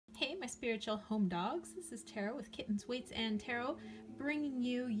spiritual home dogs. This is Tarot with Kittens, Weights, and Tarot, bringing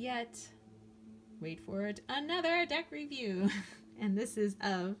you yet, wait for it, another deck review. And this is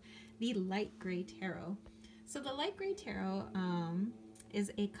of the Light Gray Tarot. So the Light Gray Tarot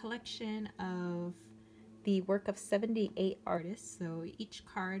is a collection of the work of 78 artists. So each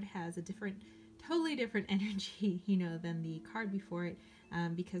card has a totally different energy, than the card before it,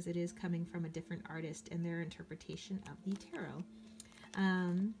 because it is coming from a different artist and their interpretation of the tarot.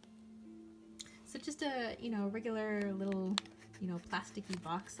 So just a, regular little, plasticky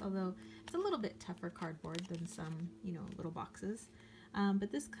box, although it's a little bit tougher cardboard than some, little boxes.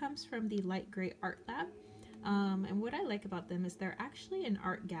 But this comes from the Light Gray Art Lab. And what I like about them is they're actually an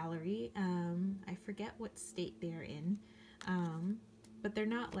art gallery. I forget what state they're in, but they're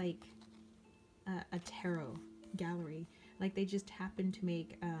not like a tarot gallery. Like, they just happen to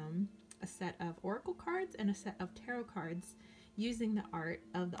make a set of oracle cards and a set of tarot cards using the art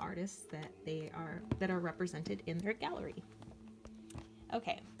of the artists that are represented in their gallery.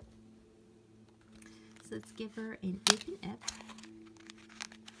 Okay, so let's give her an open up.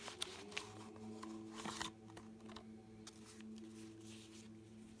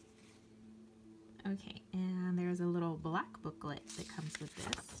 Okay, and there's a little black booklet that comes with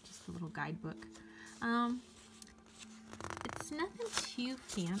this, just a little guidebook. It's nothing too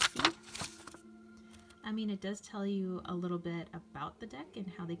fancy. I mean, it does tell you a little bit about the deck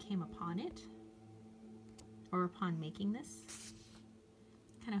and how they came upon it, or upon making this,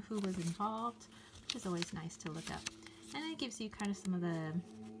 kind of who was involved, which is always nice to look up. And it gives you kind of some of the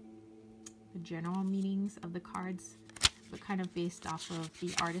general meanings of the cards, but kind of based off of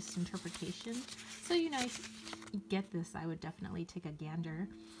the artist's interpretation. So, if you get this, I would definitely take a gander.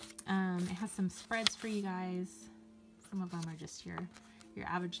 It has some spreads for you guys. Some of them are just your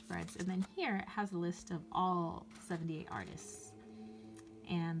average spreads. And then here it has a list of all 78 artists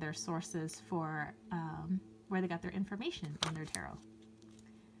and their sources for where they got their information on their tarot.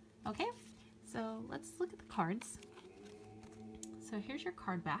 Okay, so let's look at the cards. So here's your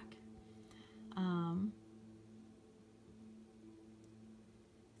card back.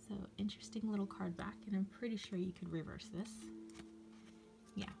 So interesting little card back, and I'm pretty sure you could reverse this.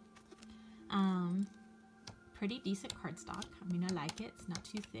 Yeah. Pretty decent cardstock. I mean, I like it. It's not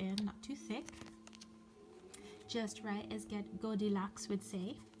too thin, not too thick. Just right, as Goldilocks would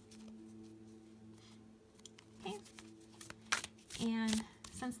say. Okay. And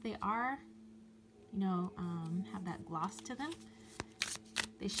since they are, have that gloss to them,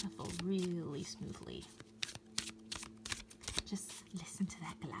 they shuffle really smoothly. Just listen to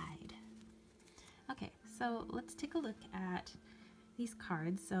that glide. Okay, so let's take a look at these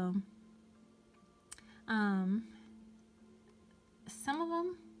cards. So, some of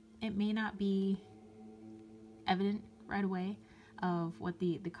them, it may not be evident right away of what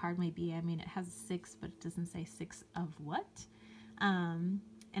the card may be. I mean, it has a 6, but it doesn't say 6 of what. And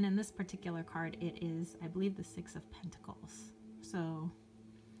in this particular card, it is, I believe, the 6 of Pentacles. So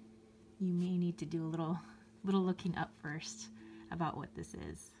you may need to do a little looking up first about what this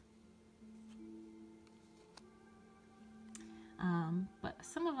is. But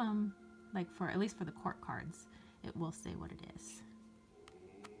some of them, like at least for the court cards, it will say what it is.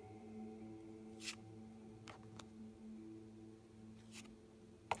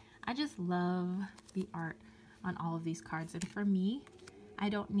 I just love the art on all of these cards, and for me, I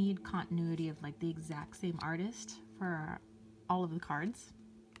don't need continuity of like the exact same artist for all of the cards.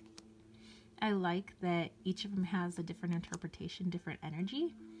 I like that each of them has a different interpretation, different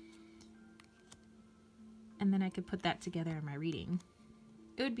energy, and then I could put that together in my reading.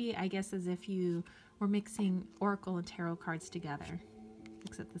 It would be, I guess, as if you were mixing oracle and tarot cards together,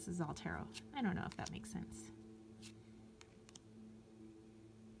 except this is all tarot. I don't know if that makes sense.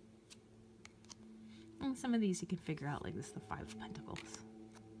 And some of these you can figure out, like this is the 5 of Pentacles.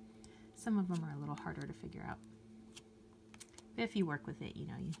 Some of them are a little harder to figure out. But if you work with it,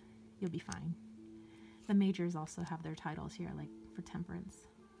 you'll be fine. The majors also have their titles here, like for Temperance.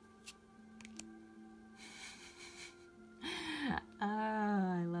 Oh,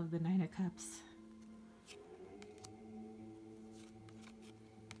 I love the 9 of Cups.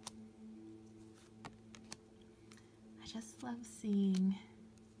 I just love seeing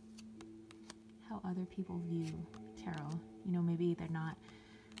how other people view tarot. Maybe they're not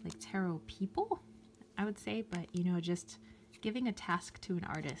like tarot people, I would say, but just giving a task to an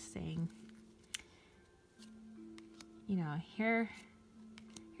artist, saying, here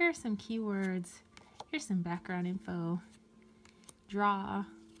are some keywords, here's some background info, draw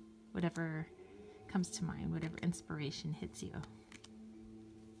whatever comes to mind, whatever inspiration hits you.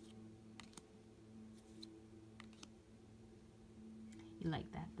 You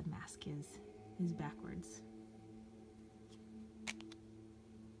like that the mask is backwards.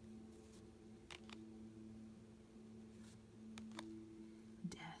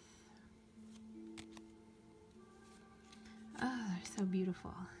 Death. Oh, they're so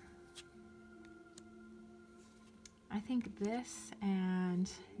beautiful. I think this and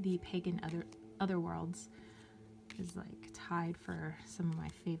the Pagan Other Worlds is like tied for some of my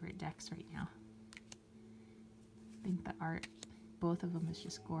favorite decks right now. I think the art, both of them, is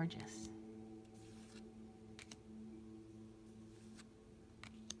just gorgeous.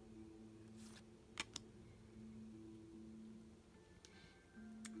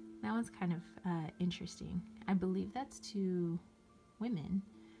 That one's kind of interesting. I believe that's to women,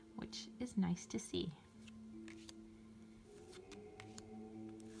 which is nice to see.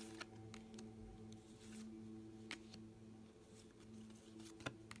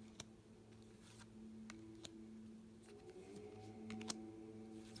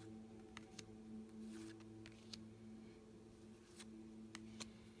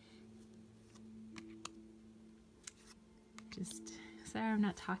 Sorry I'm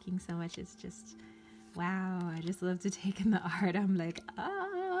not talking so much, it's just, wow, I just love to take in the art. I'm like,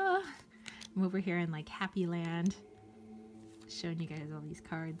 ah. I'm over here in like Happy Land, showing you guys all these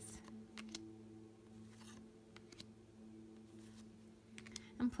cards.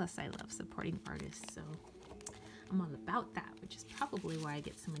 And plus I love supporting artists, so I'm all about that, which is probably why I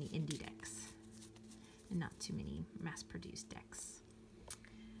get so many indie decks and not too many mass-produced decks.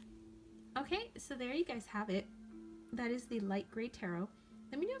 Okay, so there you guys have it. That is the light gray tarot.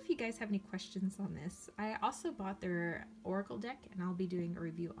 Let me know if you guys have any questions on this. I also bought their Oracle deck, and I'll be doing a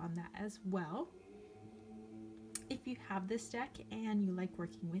review on that as well. If you have this deck and you like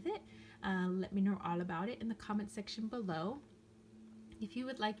working with it, let me know all about it in the comment section below. If you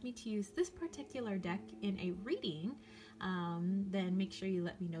would like me to use this particular deck in a reading, then make sure you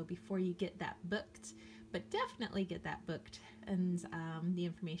let me know before you get that booked. But definitely get that booked, and the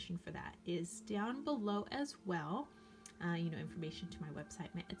information for that is down below as well. You know, information to my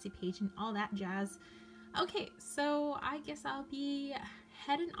website, my Etsy page, and all that jazz. Okay, so I guess I'll be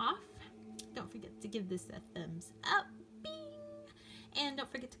heading off. Don't forget to give this a thumbs up, bing! And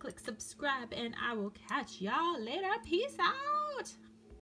don't forget to click subscribe, and I will catch y'all later. Peace out!